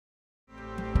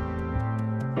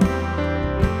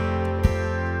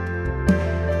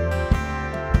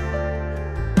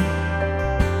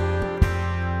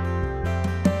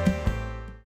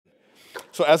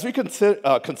So as we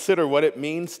consider what it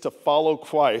means to follow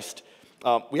Christ,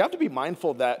 we have to be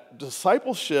mindful that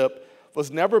discipleship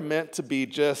was never meant to be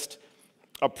just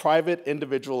a private,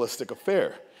 individualistic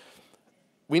affair.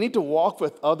 We need to walk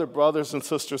with other brothers and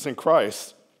sisters in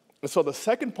Christ. And so the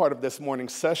second part of this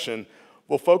morning's session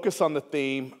will focus on the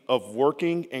theme of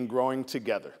working and growing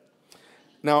together.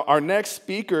 Now, our next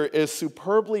speaker is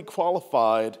superbly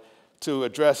qualified to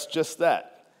address just that.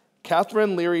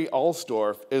 Katherine Leary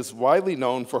Alsdorf is widely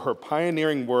known for her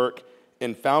pioneering work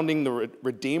in founding the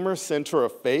Redeemer Center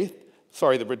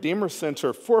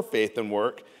for Faith and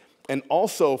Work, and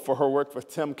also for her work with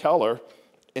Tim Keller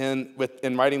in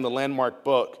writing the landmark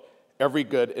book, Every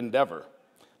Good Endeavor.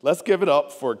 Let's give it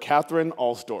up for Katherine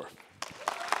Alsdorf.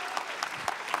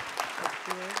 Thank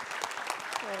you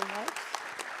very much.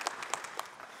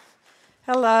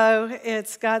 Hello,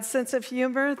 it's God's sense of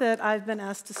humor that I've been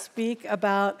asked to speak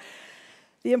about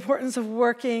the importance of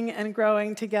working and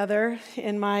growing together.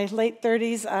 In my late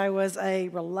 30s, I was a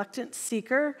reluctant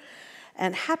seeker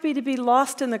and happy to be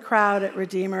lost in the crowd at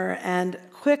Redeemer and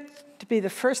quick to be the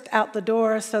first out the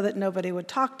door so that nobody would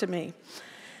talk to me.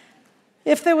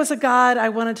 If there was a God, I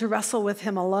wanted to wrestle with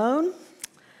him alone.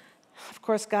 Of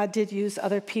course, God did use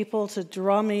other people to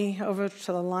draw me over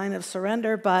to the line of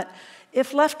surrender, but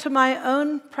if left to my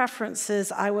own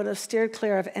preferences, I would have steered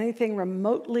clear of anything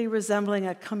remotely resembling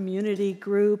a community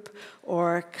group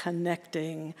or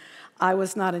connecting. I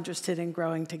was not interested in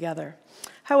growing together.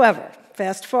 However,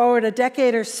 fast forward a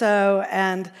decade or so,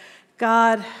 and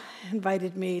God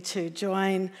invited me to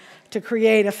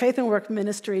create a faith and work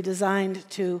ministry designed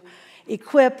to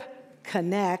equip,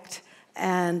 connect,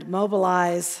 and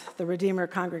mobilize the Redeemer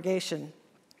congregation.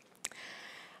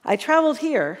 I traveled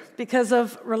here because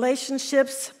of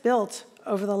relationships built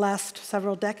over the last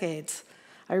several decades.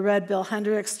 I read Bill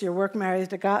Hendricks' Your Work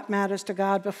Matters to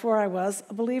God before I was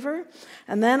a believer,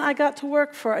 and then I got to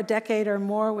work for a decade or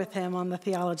more with him on the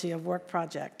Theology of Work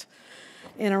project.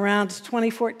 In around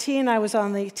 2014, I was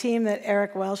on the team that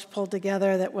Eric Welsh pulled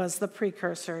together that was the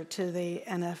precursor to the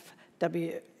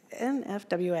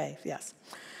NFWA, yes.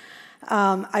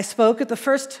 I spoke at the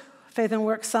first Faith and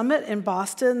Work Summit in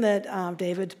Boston that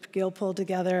David Gill pulled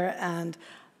together, and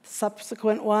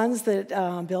subsequent ones that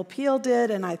Bill Peel did,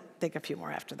 and I think a few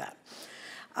more after that.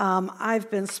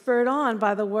 I've been spurred on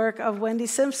by the work of Wendy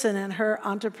Simpson and her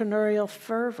entrepreneurial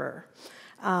fervor.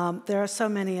 There are so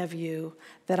many of you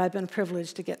that I've been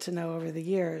privileged to get to know over the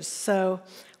years. So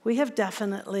we have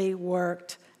definitely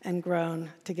worked and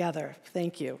grown together.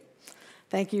 Thank you.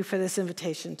 Thank you for this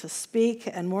invitation to speak,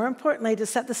 and more importantly, to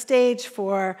set the stage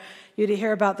for you to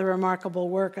hear about the remarkable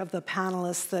work of the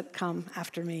panelists that come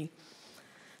after me.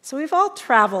 So we've all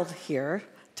traveled here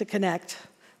to connect,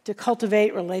 to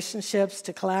cultivate relationships,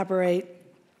 to collaborate.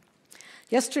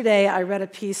 Yesterday, I read a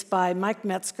piece by Mike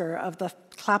Metzger of the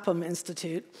Clapham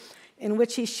Institute in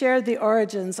which he shared the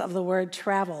origins of the word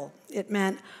travel. It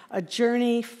meant a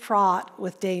journey fraught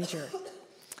with danger.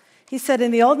 He said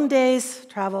in the olden days,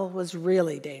 travel was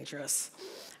really dangerous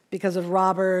because of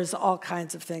robbers, all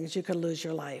kinds of things. You could lose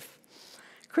your life.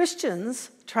 Christians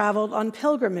traveled on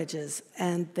pilgrimages,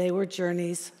 and they were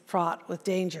journeys fraught with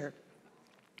danger.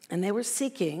 And they were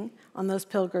seeking on those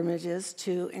pilgrimages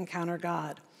to encounter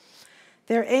God.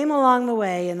 Their aim along the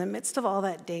way, in the midst of all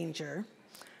that danger,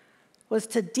 was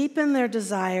to deepen their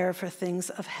desire for things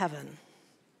of heaven.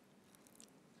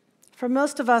 For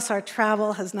most of us, our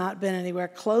travel has not been anywhere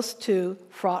close to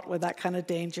fraught with that kind of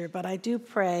danger, but I do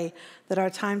pray that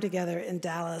our time together in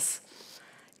Dallas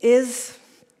is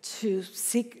to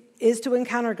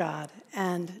encounter God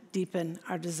and deepen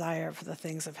our desire for the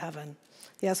things of heaven.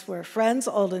 Yes, we're friends,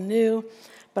 old and new,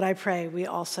 but I pray we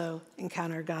also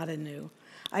encounter God anew.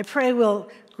 I pray we'll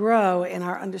grow in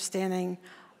our understanding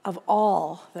of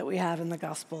all that we have in the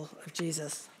gospel of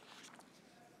Jesus.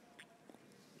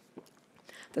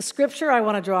 The scripture I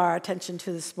want to draw our attention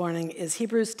to this morning is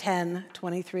Hebrews 10,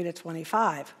 23 to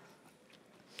 25.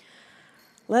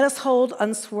 Let us hold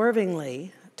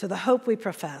unswervingly to the hope we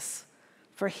profess,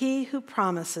 for he who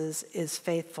promises is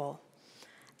faithful.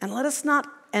 And let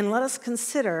us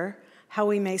consider how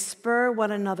we may spur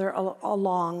one another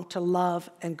along to love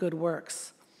and good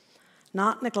works,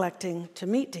 not neglecting to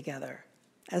meet together,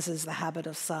 as is the habit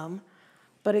of some,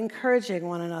 but encouraging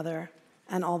one another,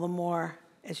 and all the more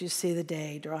as you see the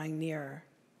day drawing nearer.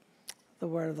 The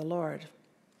word of the Lord.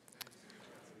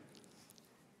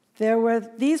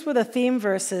 These were the theme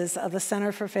verses of the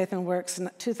Center for Faith and Work's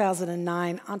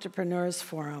 2009 Entrepreneurs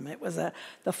Forum. It was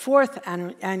the fourth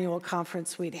annual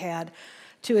conference we'd had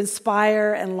to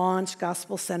inspire and launch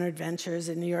gospel-centered ventures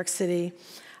in New York City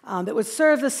that would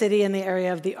serve the city in the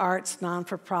area of the arts,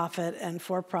 non-for-profit, and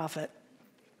for-profit.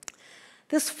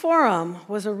 This forum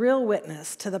was a real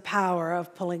witness to the power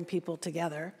of pulling people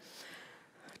together.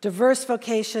 Diverse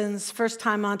vocations,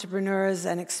 first-time entrepreneurs,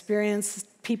 and experienced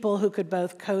people who could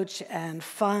both coach and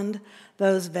fund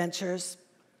those ventures.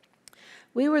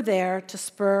 We were there to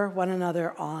spur one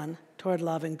another on toward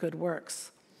love and good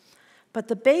works. But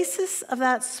the basis of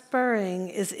that spurring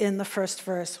is in the first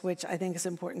verse, which I think is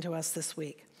important to us this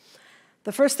week.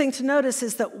 The first thing to notice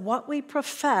is that what we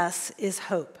profess is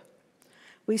hope.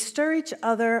 We stir each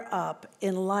other up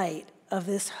in light of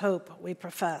this hope we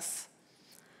profess.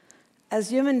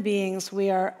 As human beings, we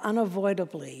are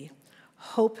unavoidably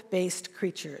hope-based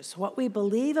creatures. What we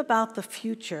believe about the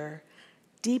future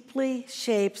deeply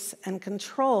shapes and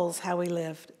controls how we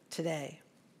live today.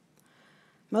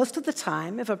 Most of the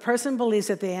time, if a person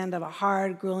believes at the end of a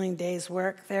hard, grueling day's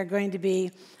work, they're going to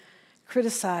be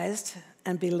criticized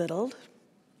and belittled,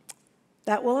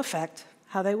 that will affect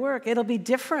how they work. It'll be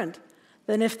different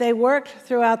than if they worked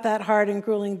throughout that hard and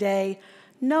grueling day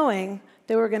knowing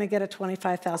they were going to get a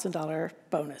 $25,000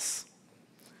 bonus.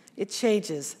 It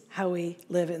changes how we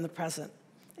live in the present.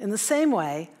 In the same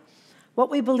way, what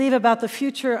we believe about the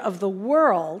future of the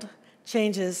world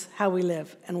changes how we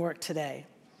live and work today.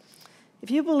 If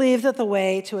you believe that the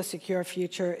way to a secure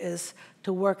future is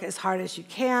to work as hard as you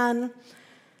can,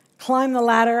 climb the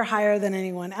ladder higher than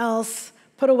anyone else,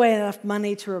 put away enough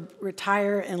money to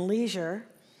retire in leisure,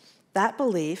 that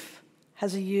belief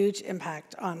has a huge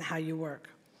impact on how you work.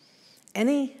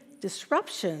 Any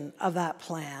disruption of that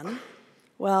plan,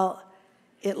 well,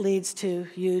 it leads to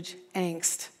huge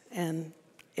angst and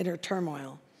inner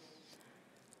turmoil.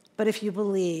 But if you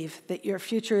believe that your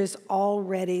future is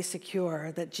already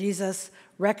secure, that Jesus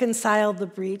reconciled the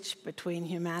breach between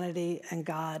humanity and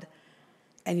God,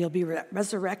 and you'll be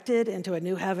resurrected into a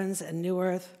new heavens and new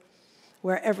earth,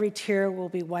 where every tear will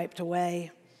be wiped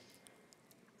away,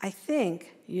 I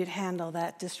think you'd handle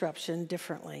that disruption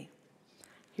differently.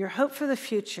 Your hope for the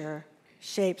future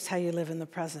shapes how you live in the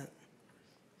present.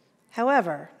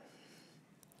 However,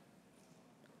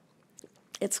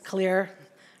 it's clear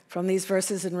from these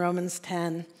verses in Romans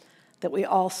 10 that we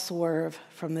all swerve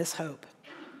from this hope.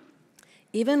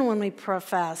 Even when we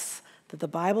profess that the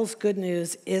Bible's good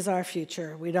news is our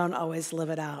future, we don't always live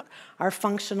it out. Our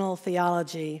functional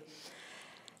theology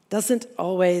doesn't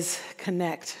always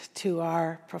connect to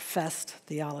our professed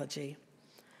theology.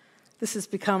 This has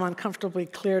become uncomfortably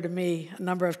clear to me a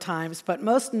number of times, but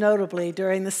most notably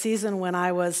during the season when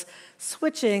I was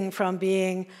switching from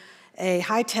being a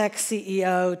high-tech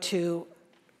CEO to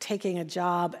taking a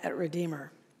job at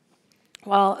Redeemer.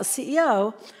 While a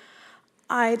CEO,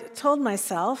 I told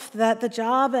myself that the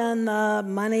job and the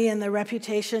money and the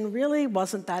reputation really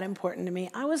wasn't that important to me.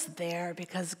 I was there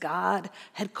because God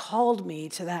had called me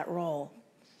to that role.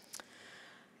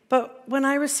 But when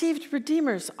I received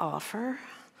Redeemer's offer,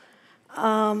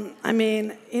 a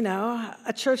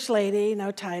church lady,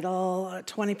 no title,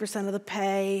 20% of the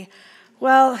pay,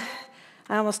 well,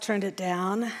 I almost turned it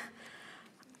down.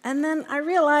 And then I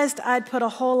realized I'd put a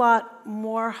whole lot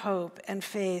more hope and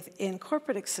faith in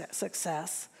corporate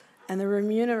success and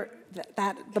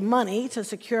the money to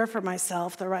secure for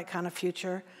myself the right kind of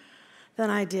future than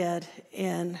I did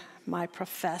in my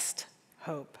professed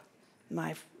hope,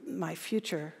 my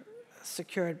future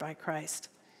secured by Christ.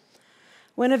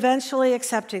 When eventually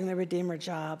accepting the Redeemer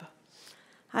job,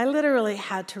 I literally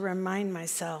had to remind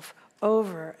myself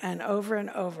over and over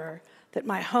and over that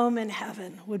my home in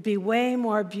heaven would be way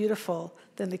more beautiful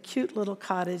than the cute little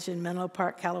cottage in Menlo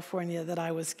Park, California that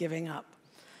I was giving up.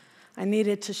 I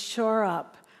needed to shore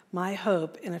up my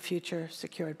hope in a future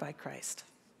secured by Christ.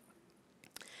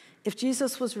 If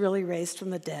Jesus was really raised from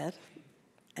the dead,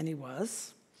 and he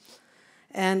was,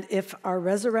 and if our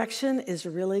resurrection is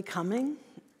really coming,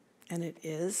 and it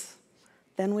is,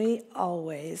 then we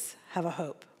always have a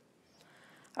hope.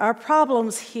 Our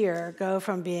problems here go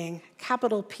from being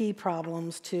capital P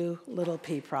problems to little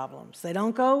p problems. They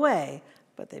don't go away,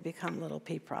 but they become little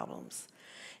p problems.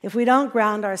 If we don't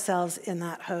ground ourselves in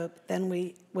that hope, then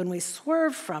when we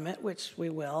swerve from it, which we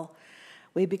will,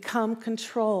 we become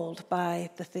controlled by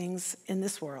the things in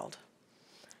this world.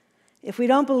 If we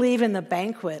don't believe in the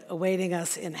banquet awaiting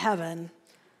us in heaven,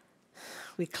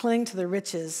 we cling to the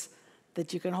riches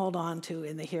that you can hold on to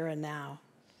in the here and now.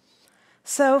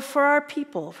 So for our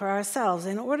people, for ourselves,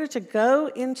 in order to go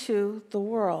into the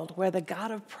world where the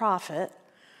God of profit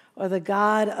or the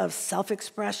God of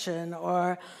self-expression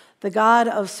or the God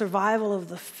of survival of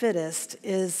the fittest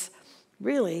is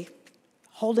really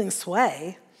holding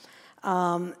sway,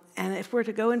 and if we're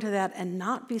to go into that and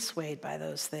not be swayed by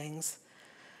those things,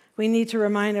 we need to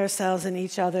remind ourselves and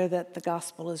each other that the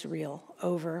gospel is real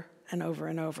over and over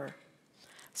and over.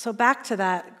 So back to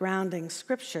that grounding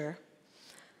scripture,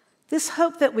 this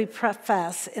hope that we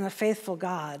profess in a faithful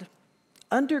God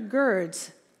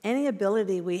undergirds any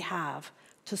ability we have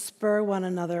to spur one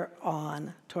another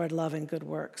on toward love and good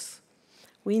works.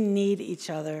 We need each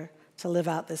other to live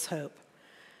out this hope.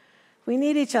 We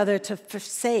need each other to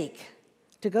forsake,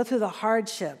 to go through the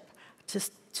hardship,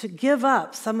 to give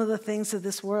up some of the things of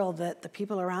this world that the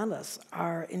people around us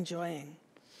are enjoying.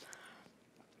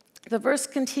 The verse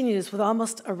continues with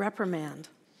almost a reprimand.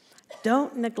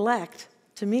 Don't neglect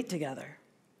to meet together.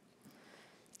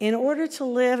 In order to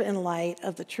live in light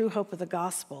of the true hope of the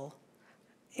gospel,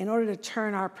 in order to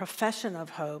turn our profession of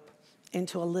hope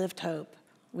into a lived hope,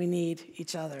 we need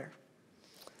each other.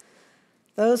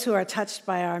 Those who are touched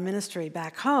by our ministry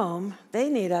back home, they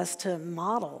need us to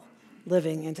model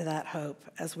living into that hope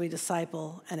as we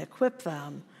disciple and equip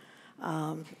them,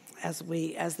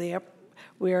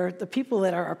 we're the people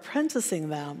that are apprenticing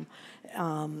them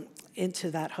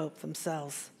into that hope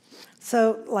themselves.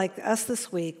 So, like us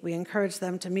this week, we encourage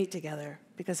them to meet together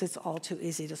because it's all too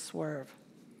easy to swerve.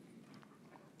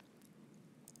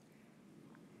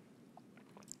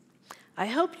 I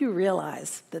hope you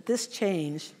realize that this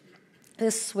change,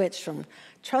 this switch from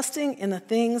trusting in the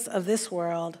things of this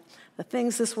world, the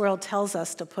things this world tells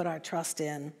us to put our trust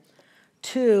in,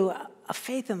 to a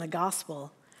faith in the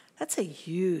gospel, that's a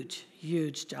huge,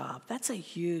 huge job. That's a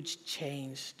huge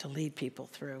change to lead people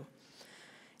through.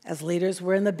 As leaders,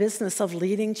 we're in the business of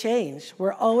leading change.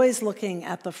 We're always looking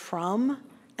at the from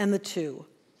and the to.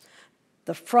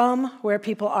 The from, where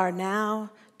people are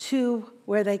now, to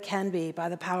where they can be by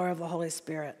the power of the Holy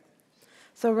Spirit.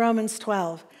 So Romans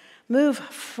 12, move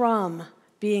from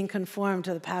being conformed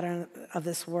to the pattern of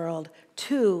this world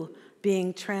to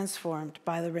being transformed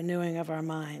by the renewing of our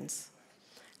minds.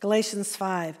 Galatians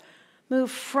 5, move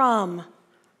from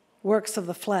works of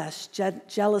the flesh,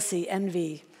 jealousy,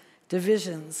 envy,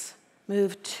 divisions.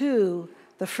 Move to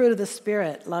the fruit of the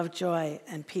Spirit, love, joy,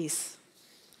 and peace.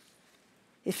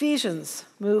 Ephesians,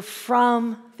 move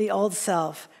from the old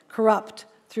self, corrupt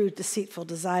through deceitful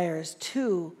desires,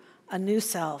 to a new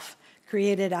self,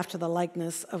 created after the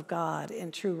likeness of God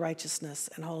in true righteousness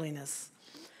and holiness.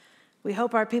 We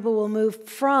hope our people will move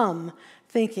from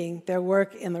thinking their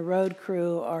work in the road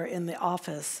crew or in the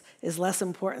office is less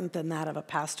important than that of a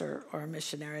pastor or a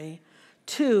missionary,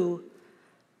 to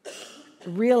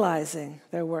realizing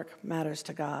their work matters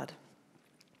to God.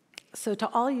 So to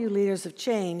all you leaders of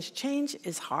change, change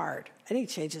is hard. Any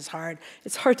change is hard.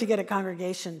 It's hard to get a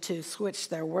congregation to switch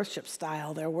their worship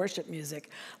style, their worship music,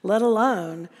 let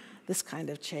alone this kind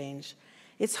of change.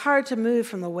 It's hard to move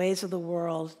from the ways of the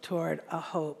world toward a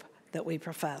hope that we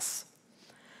profess.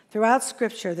 Throughout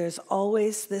Scripture, there's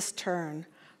always this turn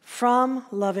from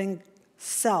loving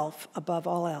self above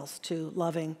all else to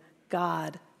loving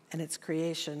God and its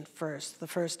creation first, the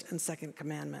first and second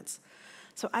commandments.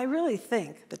 So I really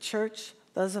think the church,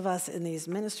 those of us in these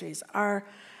ministries, are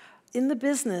in the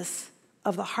business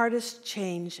of the hardest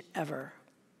change ever,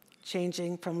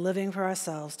 changing from living for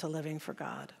ourselves to living for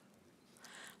God.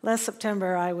 Last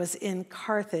September, I was in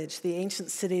Carthage, the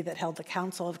ancient city that held the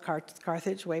Council of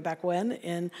Carthage way back when,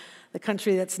 in the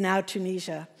country that's now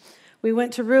Tunisia. We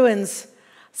went to ruins,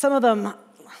 some of them,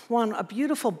 a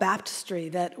beautiful baptistry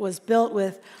that was built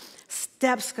with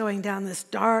steps going down this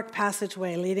dark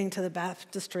passageway leading to the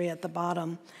baptistry at the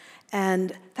bottom.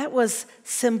 And that was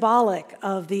symbolic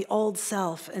of the old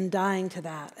self and dying to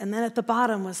that. And then at the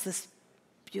bottom was this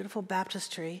beautiful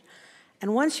baptistry.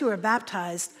 And once you were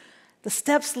baptized, the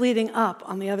steps leading up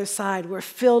on the other side were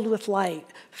filled with light,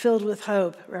 filled with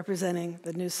hope, representing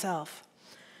the new self.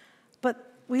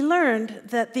 But we learned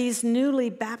that these newly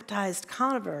baptized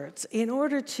converts, in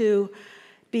order to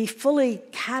be fully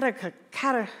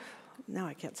catechized,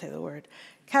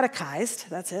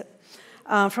 that's it,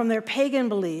 from their pagan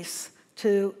beliefs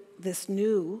to this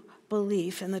new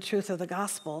belief in the truth of the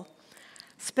gospel,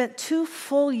 spent 2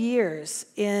 full years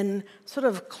in sort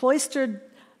of cloistered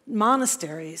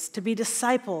monasteries to be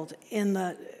discipled in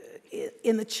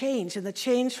the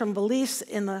change from beliefs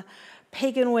in the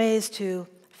pagan ways to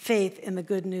faith in the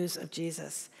good news of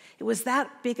Jesus. It was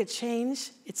that big a change.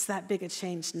 It's that big a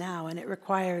change now, and it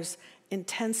requires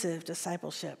intensive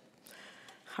discipleship.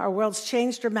 Our world's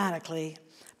changed dramatically,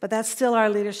 but that's still our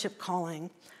leadership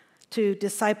calling, to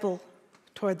disciple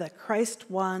toward the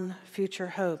Christ-won future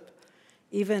hope,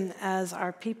 even as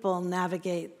our people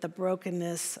navigate the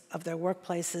brokenness of their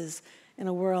workplaces in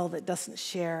a world that doesn't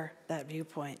share that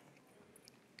viewpoint.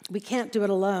 We can't do it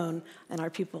alone, and our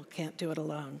people can't do it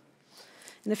alone.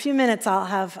 In a few minutes, I'll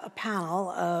have a panel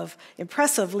of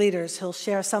impressive leaders who'll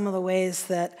share some of the ways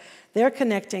that they're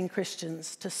connecting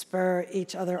Christians to spur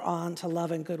each other on to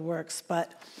love and good works.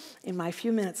 But in my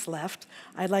few minutes left,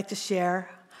 I'd like to share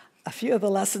a few of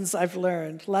the lessons I've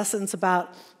learned, lessons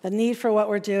about the need for what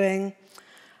we're doing,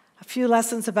 a few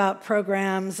lessons about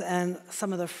programs, and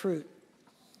some of the fruit.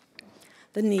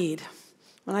 The need.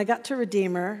 When I got to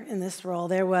Redeemer in this role,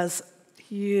 there was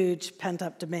huge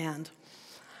pent-up demand.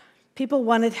 People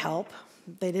wanted help.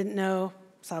 They didn't know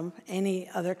any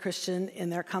other Christian in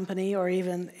their company or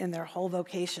even in their whole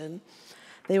vocation.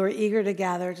 They were eager to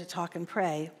gather to talk and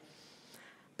pray.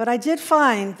 But I did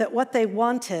find that what they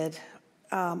wanted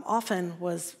often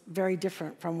was very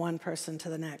different from one person to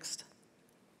the next.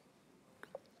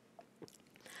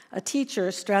 A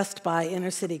teacher stressed by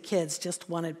inner city kids just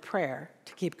wanted prayer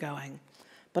to keep going.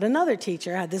 But another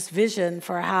teacher had this vision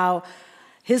for how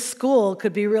his school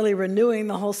could be really renewing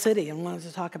the whole city and wanted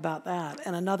to talk about that.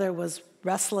 And another was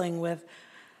wrestling with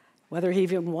whether he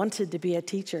even wanted to be a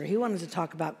teacher. He wanted to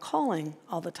talk about calling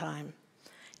all the time.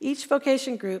 Each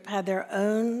vocation group had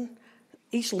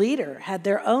each leader had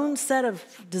their own set of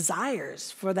desires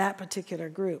for that particular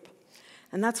group.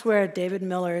 And that's where David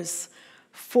Miller's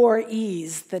 4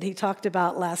 E's that he talked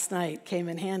about last night came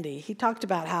in handy. He talked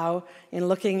about how, in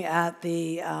looking at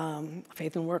the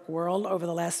faith and work world over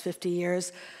the last 50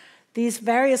 years, these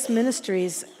various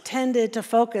ministries tended to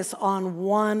focus on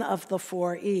one of the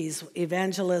 4 E's: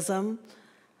 evangelism,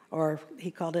 or he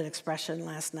called it expression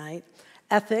last night;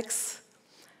 ethics,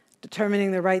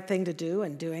 determining the right thing to do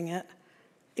and doing it;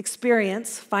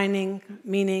 experience, finding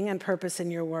meaning and purpose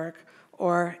in your work;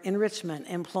 or enrichment,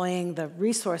 employing the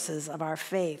resources of our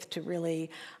faith to really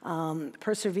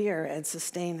persevere and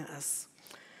sustain us.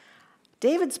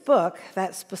 David's book,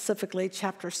 that specifically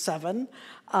chapter 7,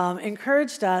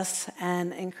 encouraged us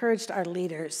and encouraged our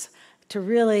leaders to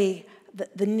really,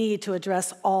 the need to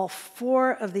address all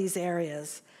 4 of these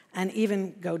areas and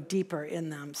even go deeper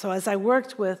in them. So as I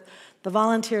worked with the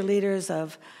volunteer leaders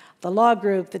of the law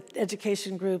group, the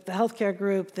education group, the healthcare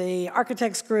group, the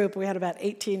architects group, we had about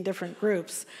 18 different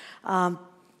groups.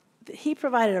 He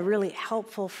provided a really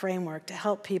helpful framework to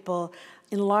help people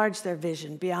enlarge their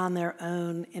vision beyond their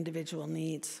own individual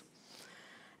needs.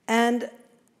 And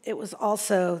it was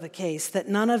also the case that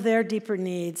none of their deeper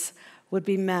needs would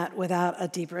be met without a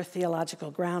deeper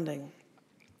theological grounding.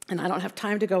 And I don't have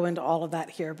time to go into all of that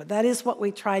here, but that is what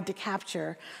we tried to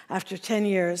capture after 10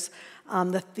 years,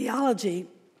 the theology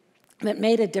that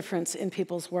made a difference in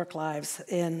people's work lives.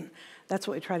 That's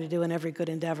what we try to do in every good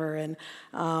endeavor. And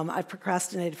I've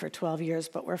procrastinated for 12 years,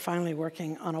 but we're finally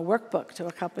working on a workbook to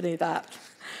accompany that.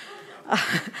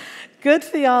 Good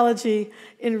theology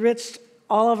enriched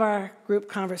all of our group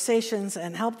conversations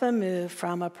and helped them move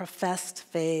from a professed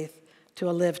faith to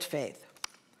a lived faith.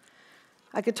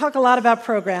 I could talk a lot about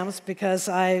programs because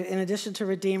in addition to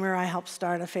Redeemer, I helped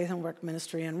start a faith and work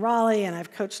ministry in Raleigh, and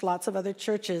I've coached lots of other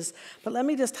churches. But let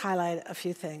me just highlight a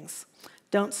few things.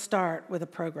 Don't start with a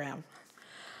program.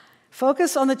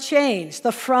 Focus on the change,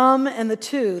 the from and the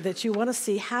to that you want to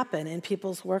see happen in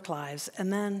people's work lives,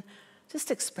 and then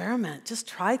just experiment, just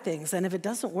try things. And if it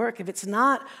doesn't work, if it's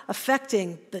not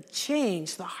affecting the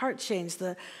change, the heart change,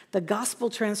 the gospel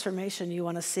transformation you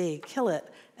want to see, kill it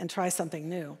and try something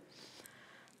new.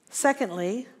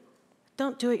 Secondly,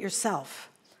 don't do it yourself.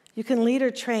 You can lead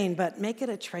or train, but make it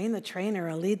a train the trainer,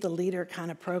 a lead the leader kind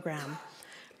of program.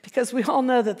 Because we all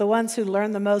know that the ones who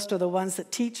learn the most are the ones that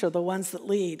teach or the ones that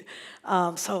lead.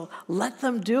 So let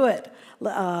them do it,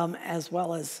 as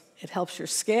well as it helps your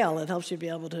scale. It helps you be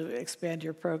able to expand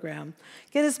your program.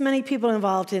 Get as many people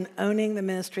involved in owning the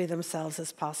ministry themselves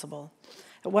as possible.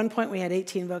 At one point, we had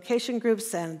 18 vocation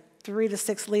groups and 3 to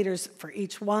 6 leaders for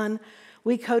each one.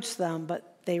 We coached them, but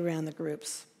they ran the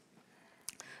groups.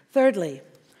 Thirdly,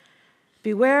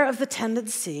 beware of the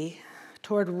tendency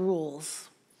toward rules.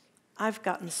 I've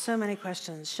gotten so many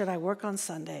questions. Should I work on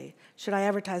Sunday? Should I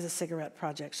advertise a cigarette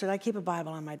project? Should I keep a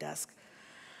Bible on my desk?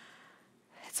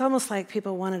 It's almost like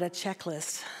people wanted a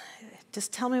checklist.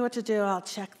 Just tell me what to do, I'll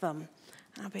check them.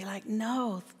 And I'll be like,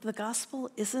 no, the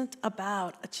gospel isn't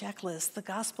about a checklist. The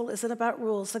gospel isn't about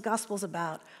rules. The gospel's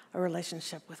about a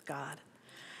relationship with God.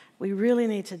 We really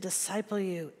need to disciple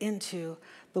you into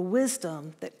the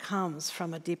wisdom that comes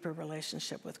from a deeper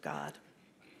relationship with God.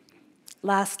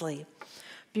 Lastly,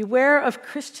 beware of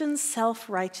Christian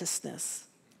self-righteousness,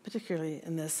 particularly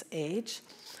in this age.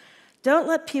 Don't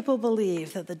let people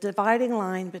believe that the dividing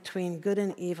line between good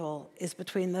and evil is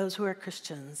between those who are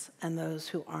Christians and those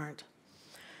who aren't.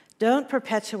 Don't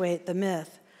perpetuate the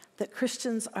myth that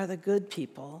Christians are the good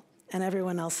people and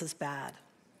everyone else is bad.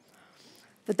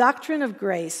 The doctrine of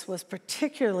grace was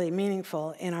particularly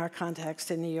meaningful in our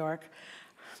context in New York.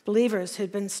 Believers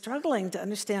who'd been struggling to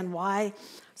understand why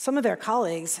some of their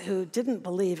colleagues who didn't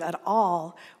believe at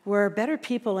all were better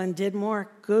people and did more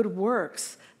good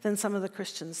works than some of the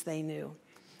Christians they knew.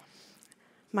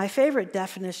 My favorite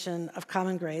definition of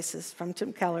common grace is from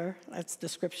Tim Keller. That's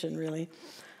description, really.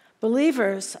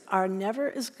 Believers are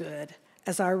never as good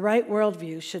as our right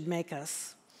worldview should make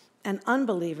us, and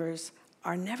unbelievers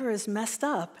are never as messed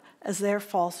up as their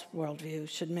false worldview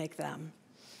should make them.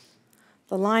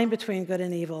 The line between good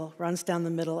and evil runs down the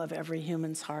middle of every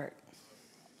human's heart.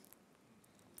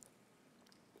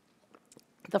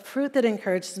 The fruit that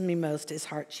encourages me most is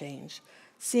heart change,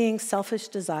 seeing selfish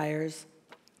desires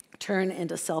turn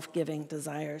into self-giving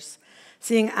desires,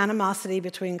 seeing animosity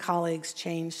between colleagues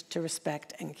change to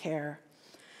respect and care,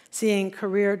 seeing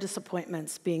career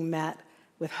disappointments being met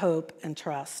with hope and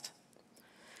trust,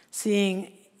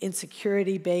 seeing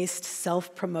insecurity-based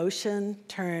self-promotion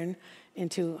turn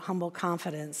into humble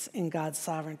confidence in God's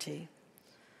sovereignty.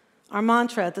 Our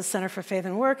mantra at the Center for Faith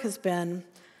and Work has been,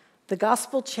 the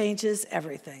gospel changes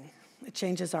everything. It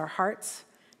changes our hearts,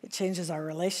 it changes our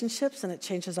relationships, and it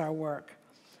changes our work.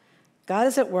 God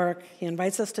is at work, he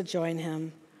invites us to join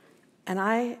him, and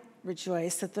I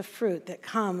rejoice at the fruit that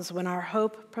comes when our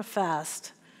hope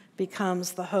professed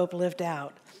becomes the hope lived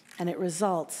out, and it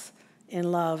results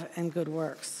in love and good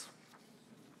works.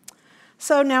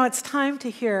 So now it's time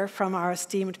to hear from our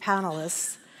esteemed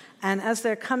panelists, and as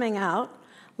they're coming out,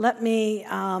 let me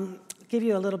give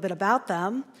you a little bit about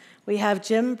them. We have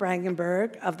Jim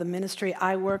Brangenberg of the ministry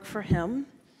I Work for Him,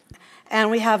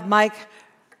 and we have Mike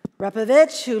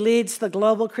Repavich, who leads the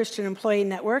Global Christian Employee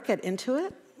Network at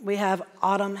Intuit. We have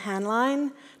Autumn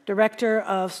Hanline, Director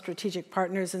of Strategic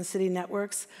Partners and City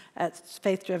Networks at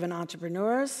Faith Driven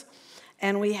Entrepreneurs.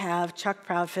 And we have Chuck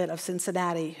Proudfit of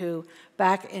Cincinnati, who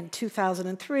back in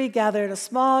 2003 gathered a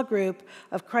small group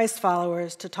of Christ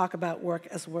followers to talk about work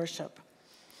as worship.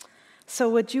 So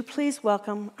would you please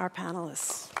welcome our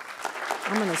panelists?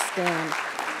 I'm going to stand.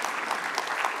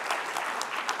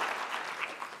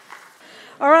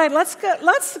 All right, let's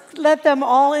let them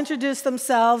all introduce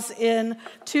themselves in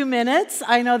 2 minutes.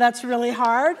 I know that's really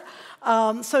hard.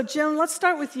 So Jim, let's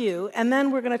start with you, and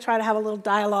then we're going to try to have a little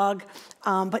dialogue,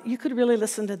 but you could really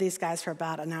listen to these guys for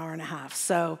about an hour and a half.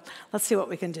 So let's see what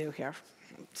we can do here.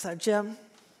 So Jim.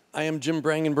 I am Jim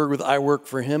Brangenberg with I Work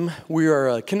for Him. We are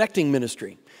a connecting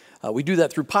ministry. We do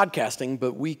that through podcasting,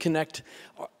 but we connect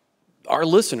our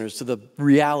listeners to the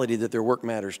reality that their work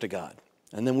matters to God.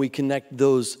 And then we connect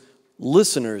those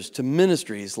listeners to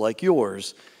ministries like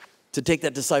yours to take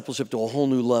that discipleship to a whole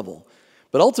new level.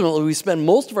 But ultimately, we spend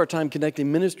most of our time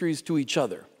connecting ministries to each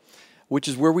other, which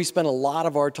is where we spend a lot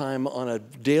of our time on a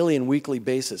daily and weekly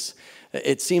basis.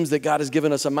 It seems that God has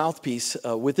given us a mouthpiece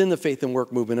within the faith and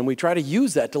work movement, and we try to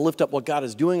use that to lift up what God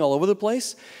is doing all over the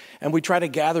place, and we try to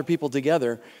gather people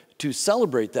together to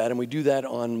celebrate that, and we do that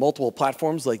on multiple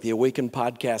platforms like the Awaken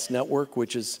Podcast Network,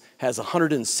 which has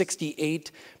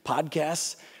 168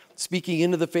 podcasts speaking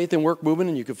into the faith and work movement,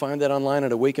 and you can find that online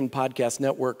at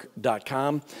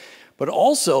awakenpodcastnetwork.com. But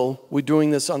also, we're doing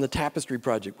this on the Tapestry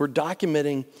Project. We're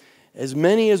documenting as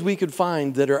many as we could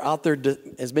find that are out there,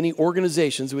 as many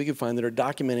organizations we could find that are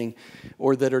documenting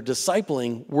or that are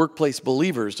discipling workplace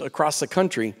believers across the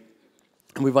country.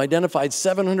 And we've identified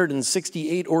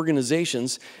 768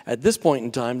 organizations at this point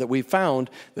in time that we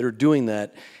found that are doing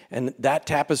that. And that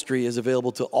tapestry is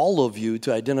available to all of you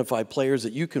to identify players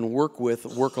that you can work with,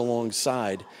 work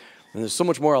alongside. And there's so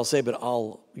much more I'll say, but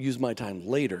I'll use my time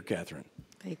later, Katherine.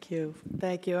 Thank you.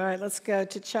 Thank you. All right, let's go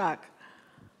to Chuck.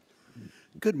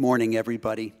 Good morning,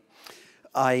 everybody.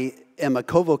 I am a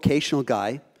co-vocational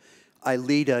guy. I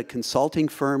lead a consulting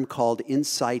firm called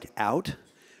Insight Out,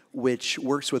 which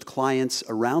works with clients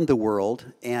around the world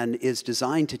and is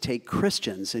designed to take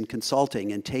Christians in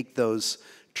consulting and take those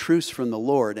truths from the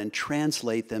Lord and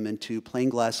translate them into plain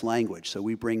glass language. So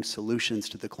we bring solutions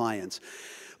to the clients.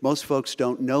 Most folks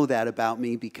don't know that about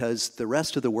me because the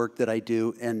rest of the work that I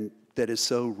do and that is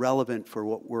so relevant for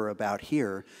what we're about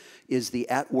here is the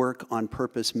At Work on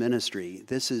Purpose ministry.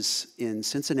 This is in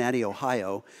Cincinnati,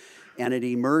 Ohio, and it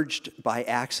emerged by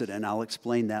accident. I'll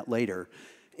explain that later.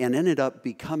 And ended up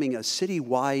becoming a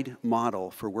citywide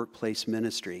model for workplace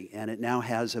ministry. And it now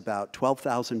has about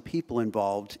 12,000 people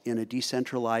involved in a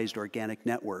decentralized organic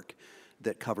network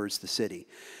that covers the city.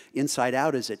 Inside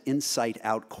Out is at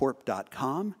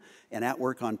insightoutcorp.com, and At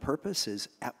Work on Purpose is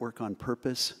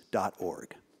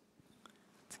atworkonpurpose.org.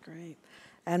 That's great.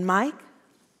 And Mike?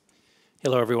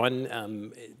 Hello,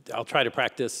 everyone. I'll try to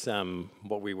practice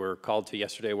what we were called to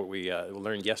yesterday, what we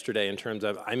learned yesterday in terms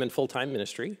of I'm in full-time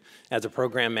ministry as a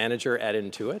program manager at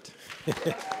Intuit.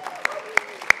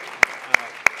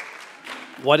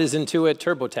 What is Intuit?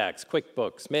 TurboTax,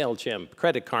 QuickBooks, MailChimp,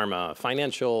 Credit Karma,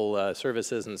 financial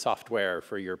services and software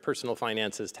for your personal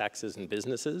finances, taxes, and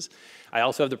businesses. I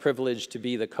also have the privilege to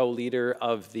be the co-leader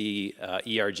of the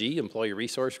ERG, Employee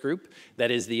Resource Group,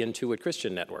 that is the Intuit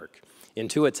Christian Network.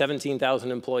 Intuit,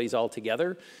 17,000 employees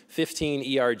altogether, 15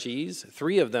 ERGs,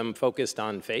 3 of them focused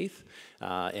on faith,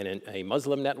 and a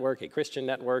Muslim network, a Christian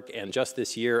network, and just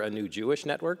this year, a new Jewish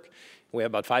network. We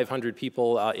have about 500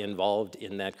 people involved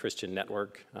in that Christian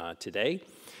network today.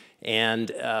 And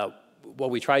what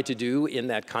we try to do in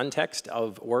that context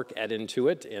of work at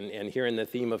Intuit, and here in the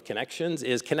theme of connections,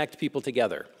 is connect people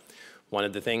together. One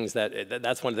of the things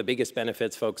that's one of the biggest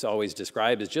benefits folks always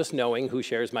describe is just knowing who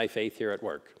shares my faith here at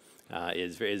work.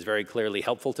 Is very clearly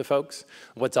helpful to folks.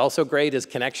 What's also great is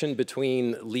connection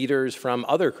between leaders from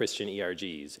other Christian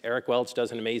ERGs. Eric Welch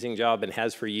does an amazing job and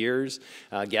has for years,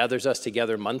 gathers us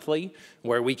together monthly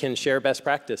where we can share best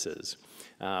practices.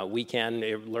 We can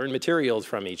learn materials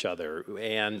from each other.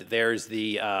 And there's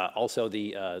also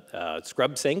the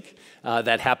scrub sync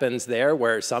that happens there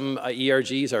where some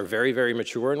ERGs are very, very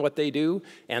mature in what they do.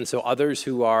 And so others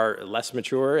who are less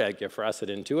mature, for us at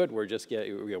Intuit,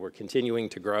 we're continuing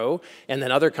to grow. And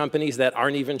then other companies that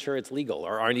aren't even sure it's legal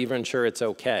or aren't even sure it's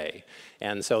okay.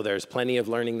 And so there's plenty of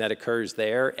learning that occurs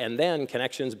there. And then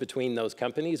connections between those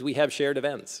companies. We have shared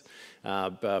events.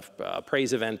 A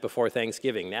praise event before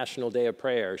Thanksgiving, National Day of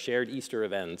Prayer, shared Easter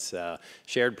events,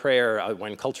 shared prayer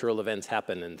when cultural events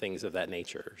happen and things of that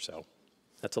nature. So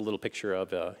that's a little picture of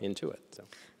Intuit. So.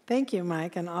 Thank you,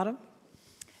 Mike. And Autumn?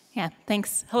 Yeah,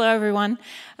 thanks. Hello, everyone.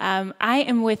 I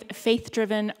am with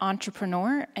Faith-Driven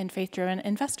Entrepreneur and Faith-Driven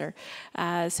Investor.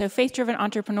 So Faith-Driven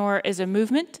Entrepreneur is a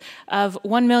movement of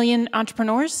 1 million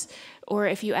entrepreneurs, or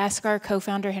if you ask our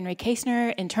co-founder, Henry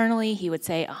Kasner, internally, he would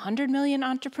say 100 million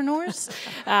entrepreneurs,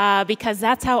 because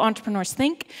that's how entrepreneurs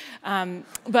think.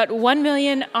 But 1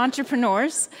 million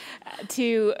entrepreneurs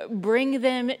to bring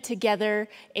them together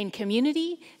in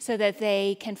community so that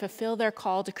they can fulfill their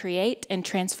call to create and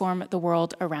transform the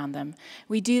world around them.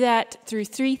 We do that through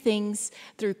 3 things: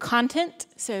 through content,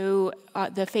 so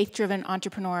the Faith-Driven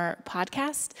Entrepreneur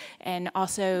podcast, and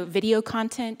also video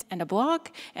content and a blog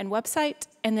and website.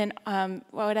 And then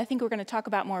what I think we're going to talk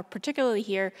about more particularly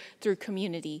here, through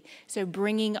community. So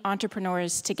bringing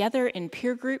entrepreneurs together in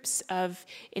peer groups of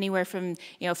anywhere from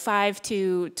 5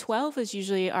 to 12 is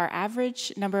usually our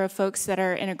average number of folks that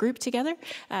are in a group together,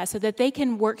 so that they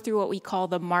can work through what we call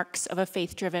the marks of a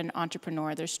faith-driven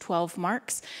entrepreneur. There's 12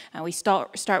 marks. We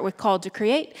start with called to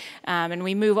create, and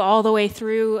we move all the way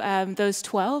through those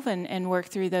 12 and work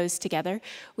through those together.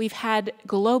 We've had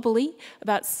globally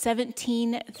about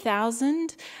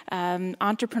 17,000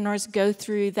 entrepreneurs go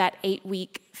through that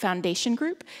 8-week foundation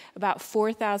group. About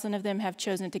 4,000 of them have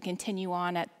chosen to continue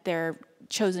on at their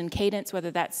chosen cadence, whether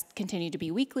that's continued to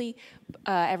be weekly,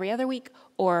 every other week,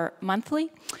 or monthly.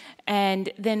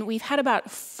 And then we've had about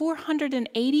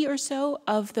 480 or so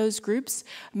of those groups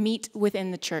meet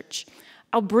within the church.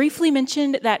 I'll briefly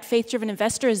mention that Faith-Driven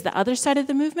Investor is the other side of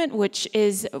the movement, which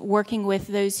is working with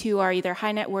those who are either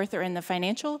high net worth or in the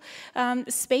financial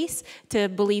space to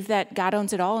believe that God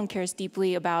owns it all and cares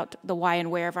deeply about the why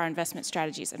and where of our investment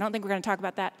strategies. I don't think we're going to talk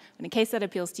about that, but in case that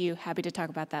appeals to you, happy to talk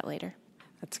about that later.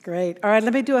 That's great. All right,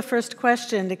 let me do a first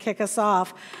question to kick us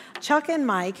off. Chuck and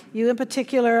Mike, you in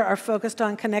particular are focused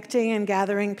on connecting and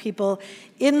gathering people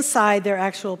inside their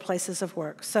actual places of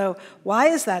work. So why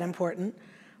is that important?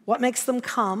 What makes them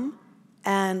come,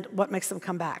 and what makes them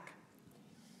come back?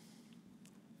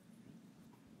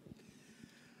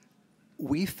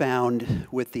 We found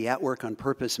with the At Work on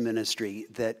Purpose ministry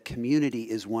that community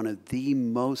is one of the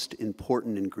most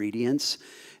important ingredients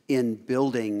in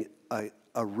building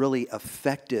a really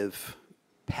effective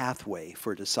pathway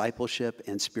for discipleship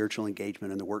and spiritual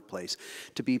engagement in the workplace.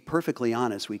 To be perfectly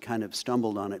honest, we kind of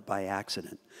stumbled on it by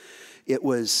accident. It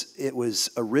was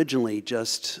originally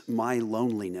just my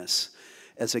loneliness.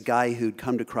 As a guy who'd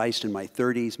come to Christ in my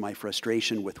 30s, my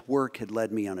frustration with work had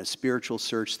led me on a spiritual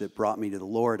search that brought me to the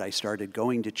Lord. I started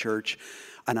going to church,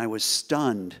 and I was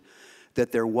stunned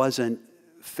that there wasn't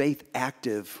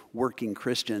faith-active working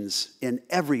Christians in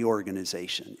every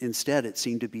organization. Instead, it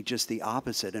seemed to be just the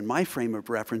opposite. And my frame of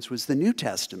reference was the New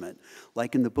Testament,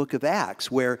 like in the book of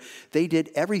Acts, where they did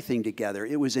everything together.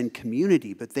 It was in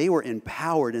community, but they were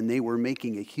empowered and they were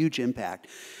making a huge impact.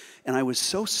 And I was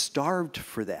so starved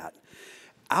for that.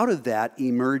 Out of that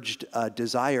emerged a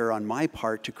desire on my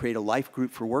part to create a life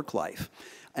group for work life.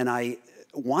 And I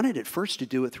wanted at first to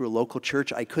do it through a local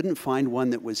church. I couldn't find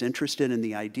one that was interested in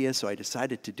the idea, so I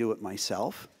decided to do it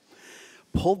myself.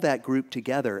 Pulled that group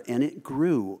together, and it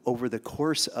grew over the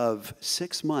course of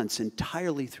 6 months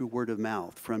entirely through word of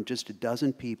mouth, from just a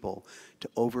dozen people to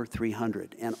over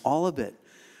 300. And all of it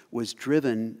was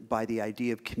driven by the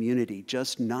idea of community,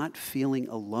 just not feeling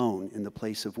alone in the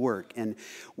place of work. And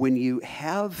when you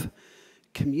have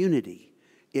community,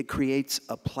 it creates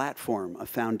a platform, a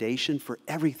foundation for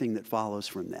everything that follows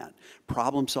from that.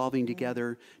 Problem solving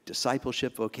together,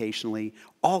 discipleship vocationally,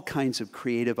 all kinds of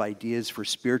creative ideas for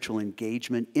spiritual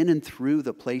engagement in and through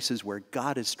the places where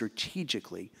God has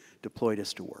strategically deployed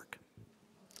us to work.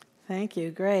 Thank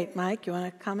you. Great. Mike, you want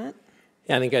to comment?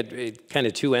 Yeah, I think kind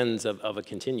of two ends of a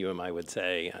continuum, I would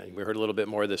say. We heard a little bit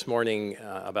more this morning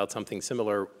about something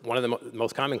similar. One of the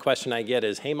most common question I get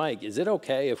is, hey, Mike, is it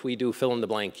okay if we do fill in the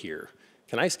blank here?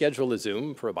 Can I schedule a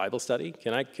Zoom for a Bible study?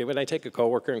 Can I take a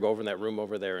coworker and go over in that room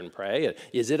over there and pray?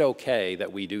 Is it okay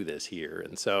that we do this here?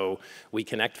 And so we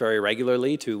connect very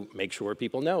regularly to make sure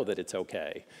people know that it's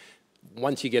okay.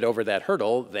 Once you get over that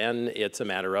hurdle, then it's a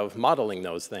matter of modeling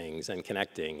those things and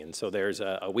connecting. And so there's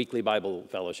a weekly Bible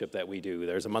fellowship that we do.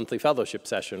 There's a monthly fellowship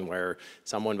session where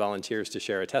someone volunteers to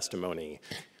share a testimony.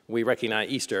 We recognize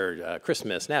Easter,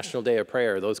 Christmas, National Day of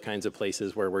Prayer, those kinds of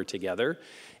places where we're together.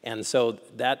 And so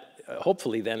that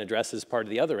hopefully then addresses part of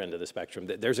the other end of the spectrum.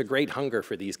 There's a great hunger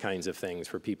for these kinds of things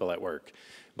for people at work.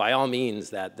 By all means,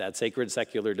 that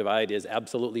sacred-secular divide is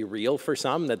absolutely real for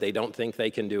some, that they don't think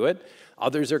they can do it.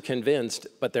 Others are convinced,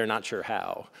 but they're not sure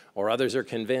how. Or others are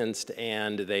convinced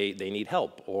and they need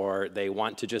help, or they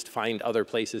want to just find other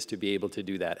places to be able to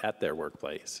do that at their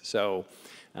workplace. So,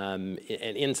 and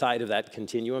inside of that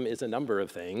continuum is a number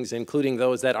of things, including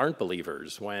those that aren't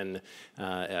believers. When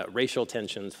racial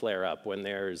tensions flare up, when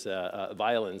there's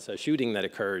violence, a shooting that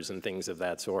occurs, and things of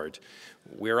that sort,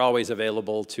 we're always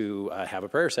available to have a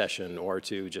prayer session or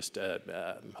to just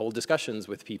hold discussions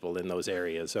with people in those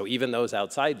areas. So even those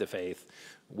outside the faith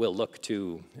will look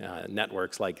to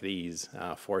networks like these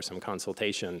for some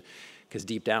consultation, because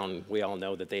deep down we all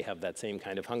know that they have that same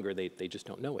kind of hunger. They just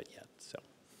don't know it yet. So.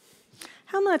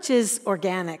 How much is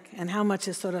organic and how much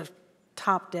is sort of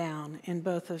top-down in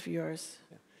both of yours?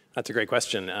 That's a great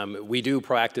question. We do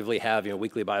proactively have,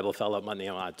 weekly Bible fellow Monday,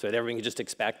 so that everyone can just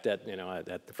expect that,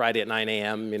 at Friday at 9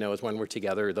 a.m., is when we're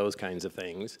together, those kinds of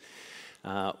things.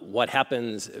 What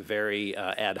happens very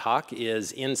ad hoc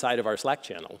is inside of our Slack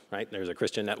channel, right? There's a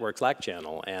Christian Network Slack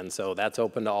channel, and so that's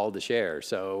open to all to share.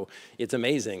 So it's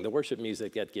amazing, the worship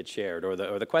music that gets shared, or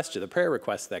the prayer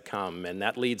requests that come, and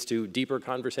that leads to deeper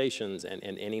conversations and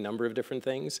any number of different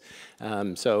things.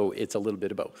 So it's a little bit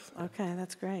of both. Okay,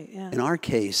 that's great, yeah. In our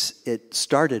case, it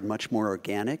started much more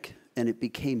organic, and it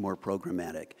became more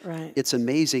programmatic. Right. It's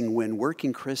amazing when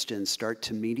working Christians start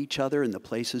to meet each other in the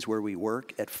places where we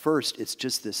work. At first, it's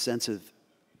just this sense of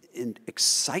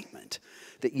excitement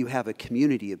that you have a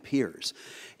community of peers.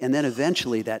 And then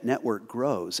eventually that network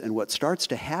grows. And what starts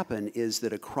to happen is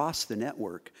that across the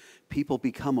network, people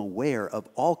become aware of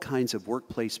all kinds of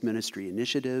workplace ministry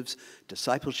initiatives,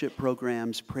 discipleship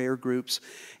programs, prayer groups,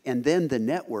 and then the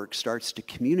network starts to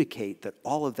communicate that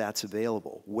all of that's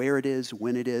available, where it is,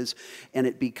 when it is, and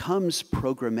it becomes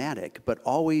programmatic, but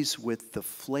always with the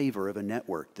flavor of a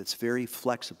network that's very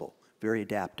flexible, very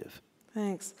adaptive.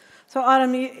 Thanks. So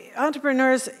Autumn,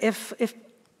 entrepreneurs, if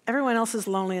everyone else is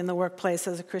lonely in the workplace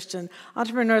as a Christian,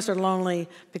 entrepreneurs are lonely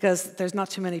because there's not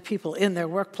too many people in their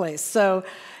workplace. So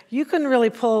you can really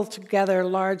pull together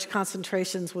large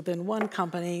concentrations within one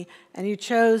company, and you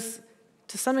chose,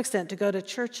 to some extent, to go to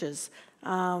churches.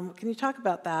 Can you talk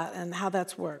about that and how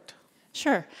that's worked?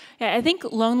 Sure. Yeah, I think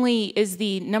lonely is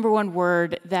the number one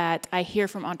word that I hear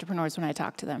from entrepreneurs when I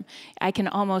talk to them. I can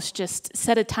almost just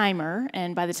set a timer,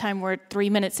 and by the time we're 3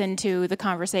 minutes into the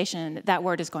conversation, that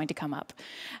word is going to come up.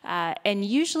 And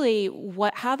usually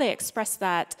how they express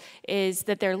that is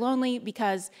that they're lonely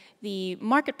because the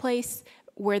marketplace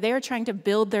where they're trying to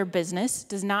build their business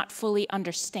does not fully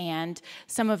understand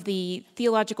some of the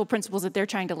theological principles that they're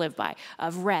trying to live by,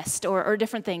 of rest or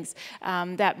different things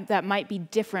that might be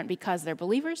different because they're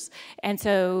believers. And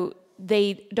so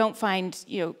they don't find,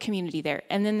 community there.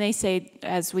 And then they say,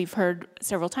 as we've heard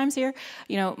several times here,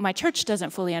 my church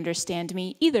doesn't fully understand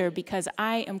me either because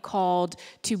I am called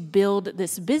to build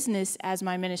this business as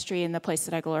my ministry in the place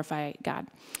that I glorify God.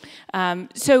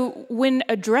 So when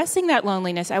addressing that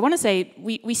loneliness, I want to say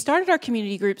we started our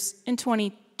community groups in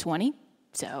 2020.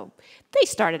 So they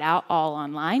started out all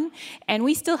online, and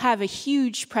we still have a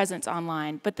huge presence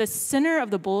online. But the center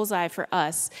of the bullseye for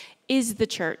us is the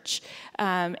church.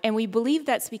 And we believe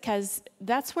that's because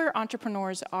that's where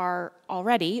entrepreneurs are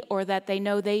already, or that they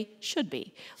know they should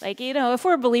be. Like, you know, if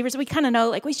we're believers, we kind of know,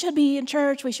 like, we should be in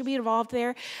church, we should be involved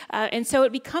there. And so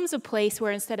it becomes a place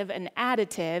where instead of an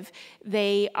additive,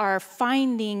 they are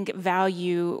finding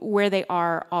value where they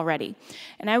are already.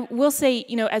 And I will say,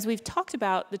 you know, as we've talked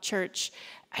about the church,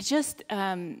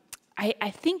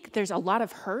 I think there's a lot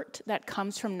of hurt that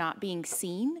comes from not being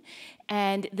seen,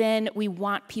 and then we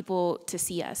want people to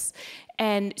see us.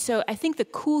 And so I think the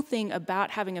cool thing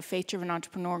about having a faith-driven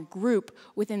entrepreneur group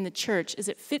within the church is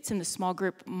it fits in the small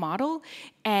group model,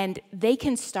 and they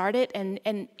can start it, and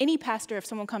any pastor, if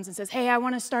someone comes and says, hey, I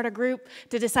want to start a group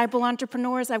to disciple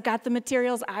entrepreneurs, I've got the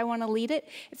materials, I want to lead it,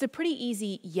 it's a pretty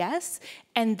easy yes,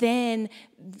 and then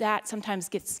that sometimes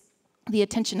gets the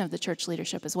attention of the church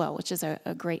leadership as well, which is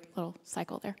a great little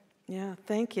cycle there. Yeah,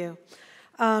 thank you.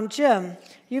 Jim,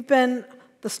 you've been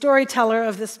the storyteller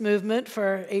of this movement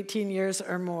for 18 years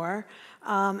or more.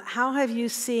 How have you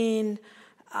seen,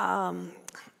 I'd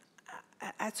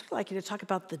sort of like you to talk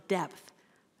about the depth.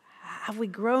 Have we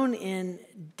grown in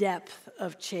depth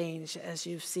of change as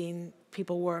you've seen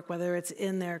people work, whether it's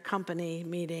in their company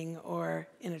meeting or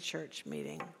in a church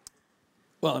meeting?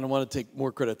 Well, I don't want to take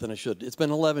more credit than I should. It's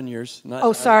been 11 years.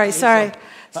 Sorry.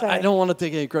 I don't want to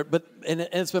take any credit, but and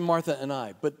it's been Martha and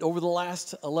I. But over the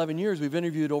last 11 years, we've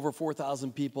interviewed over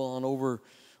 4,000 people on over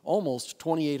almost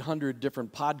 2,800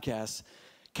 different podcasts,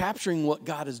 capturing what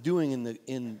God is doing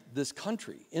in this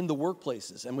country, in the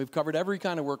workplaces. And we've covered every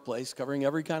kind of workplace, covering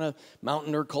every kind of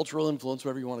mountain or cultural influence,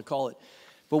 whatever you want to call it.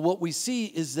 But what we see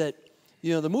is that,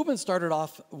 you know, the movement started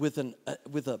off with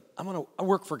I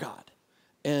work for God,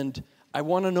 and I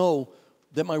want to know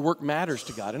that my work matters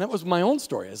to God. And that was my own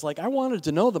story. It's like I wanted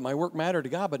to know that my work mattered to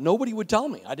God, but nobody would tell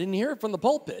me. I didn't hear it from the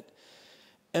pulpit.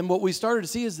 And what we started to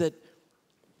see is that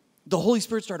the Holy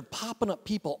Spirit started popping up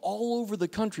people all over the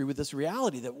country with this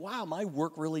reality that, wow, my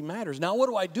work really matters. Now, what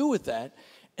do I do with that?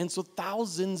 And so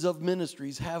thousands of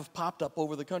ministries have popped up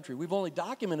over the country. We've only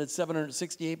documented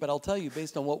 768, but I'll tell you,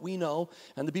 based on what we know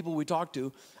and the people we talk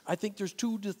to, I think there's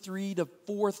 2,000 to 3,000 to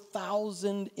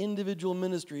 4,000 individual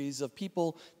ministries of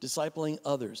people discipling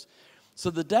others.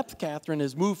 So the depth, Catherine,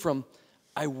 has moved from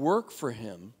I work for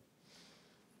him,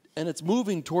 and it's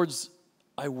moving towards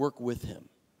I work with him.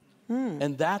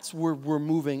 And that's where we're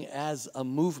moving as a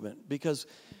movement, because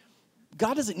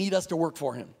God doesn't need us to work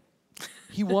for him.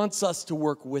 He wants us to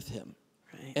work with him.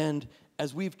 Right. And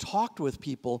as we've talked with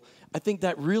people, I think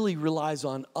that really relies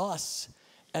on us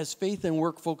as faith and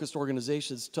work-focused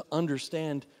organizations to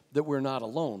understand that we're not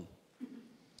alone.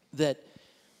 That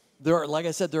there are, like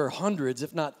I said, there are hundreds,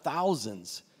 if not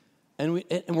thousands. And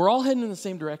we're all heading in the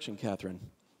same direction, Catherine.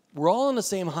 We're all on the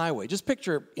same highway. Just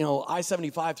picture, you know,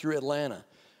 I-75 through Atlanta.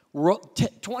 We're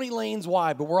 20 lanes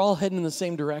wide, but we're all heading in the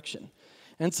same direction.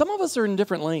 And some of us are in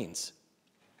different lanes,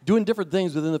 doing different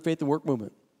things within the faith and work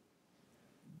movement.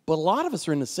 But a lot of us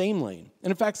are in the same lane. And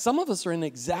in fact, some of us are in the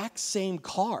exact same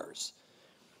cars.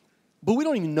 But we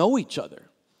don't even know each other.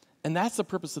 And that's the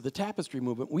purpose of the tapestry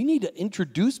movement. We need to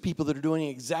introduce people that are doing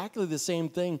exactly the same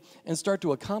thing and start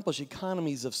to accomplish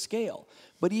economies of scale.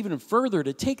 But even further,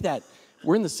 to take that,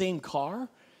 we're in the same car.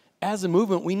 As a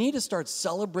movement, we need to start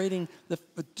celebrating,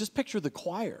 just picture the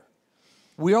choir.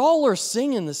 We all are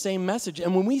singing the same message,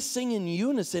 and when we sing in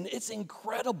unison, it's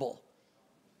incredible.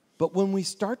 But when we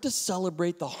start to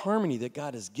celebrate the harmony that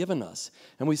God has given us,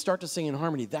 and we start to sing in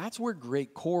harmony, that's where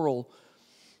great choral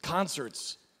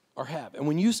concerts are have. And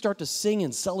when you start to sing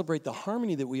and celebrate the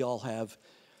harmony that we all have,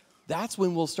 that's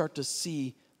when we'll start to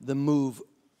see the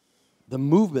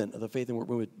movement of the faith and work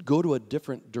movement go to a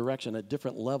different direction, a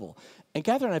different level. And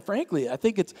Catherine, I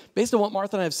think it's based on what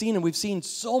Martha and I have seen, and we've seen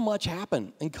so much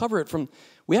happen and cover it from,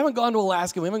 we haven't gone to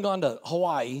Alaska, we haven't gone to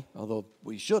Hawaii, although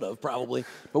we should have probably,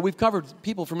 but we've covered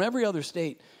people from every other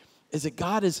state, is that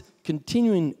God is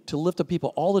continuing to lift up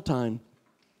people all the time.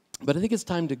 But I think it's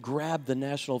time to grab the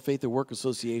National Faith and Work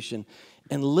Association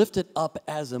and lift it up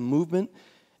as a movement,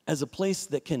 as a place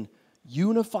that can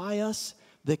unify us,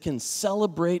 that can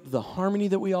celebrate the harmony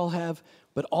that we all have,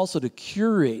 but also to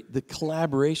curate the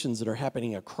collaborations that are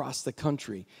happening across the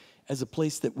country as a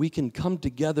place that we can come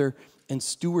together and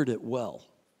steward it well.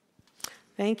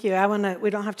 Thank you. We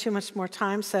don't have too much more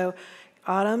time, so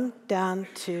Autumn, down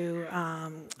to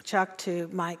Chuck, to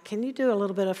Mike, can you do a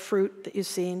little bit of fruit that you've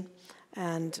seen?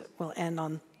 And we'll end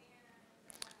on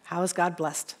how has God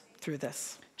blessed through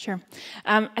this? Sure.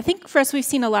 I think for us, we've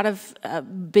seen a lot of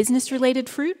business-related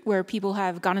fruit where people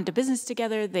have gone into business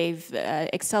together. They've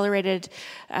accelerated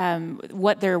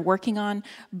what they're working on.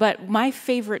 But my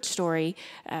favorite story,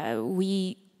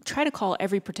 we try to call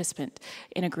every participant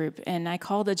in a group. And I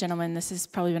called a gentleman, this has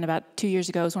probably been about 2 years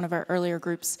ago, it was one of our earlier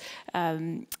groups,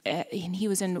 and he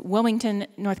was in Wilmington,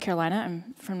 North Carolina.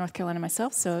 I'm from North Carolina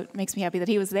myself, so it makes me happy that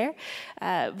he was there.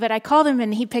 But I called him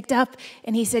and he picked up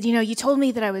and he said, you told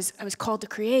me that I was called to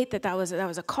create, that was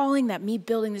a calling, that me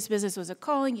building this business was a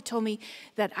calling. You told me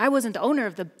that I wasn't the owner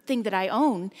of the thing that I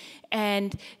own.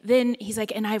 And then he's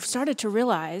like, and I've started to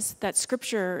realize that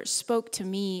Scripture spoke to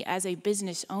me as a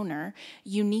business owner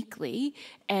uniquely.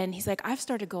 And he's like, I've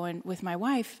started going with my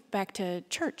wife back to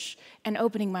church and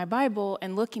opening my Bible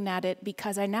and looking at it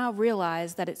because I now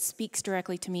realize that it speaks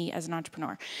directly to me as an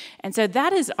entrepreneur. And so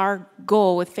that is our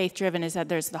goal with Faith Driven, is that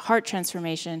there's the heart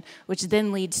transformation, which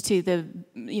then leads to the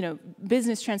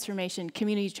business transformation,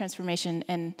 community transformation,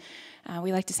 and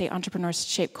we like to say entrepreneurs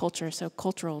shape culture, so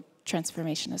cultural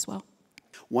transformation as well.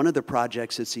 One of the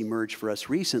projects that's emerged for us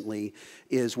recently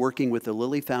is working with the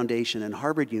Lilly Foundation and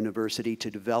Harvard University to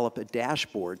develop a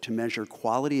dashboard to measure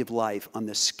quality of life on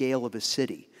the scale of a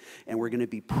city. And we're going to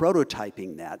be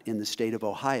prototyping that in the state of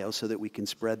Ohio so that we can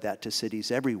spread that to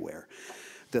cities everywhere.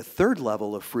 The third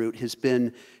level of fruit has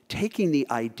been taking the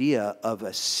idea of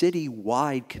a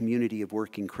city-wide community of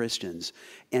working Christians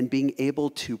and being able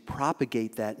to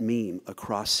propagate that meme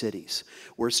across cities.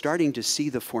 We're starting to see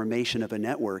the formation of a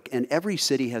network, and every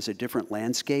city has a different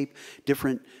landscape,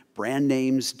 different brand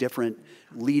names, different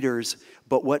leaders,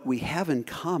 but what we have in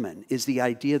common is the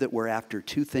idea that we're after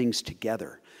two things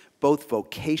together, both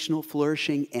vocational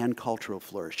flourishing and cultural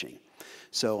flourishing.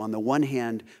 So on the one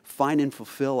hand, find and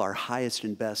fulfill our highest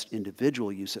and best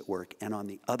individual use at work, and on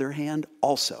the other hand,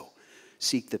 also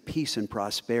seek the peace and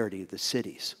prosperity of the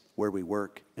cities where we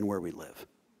work and where we live.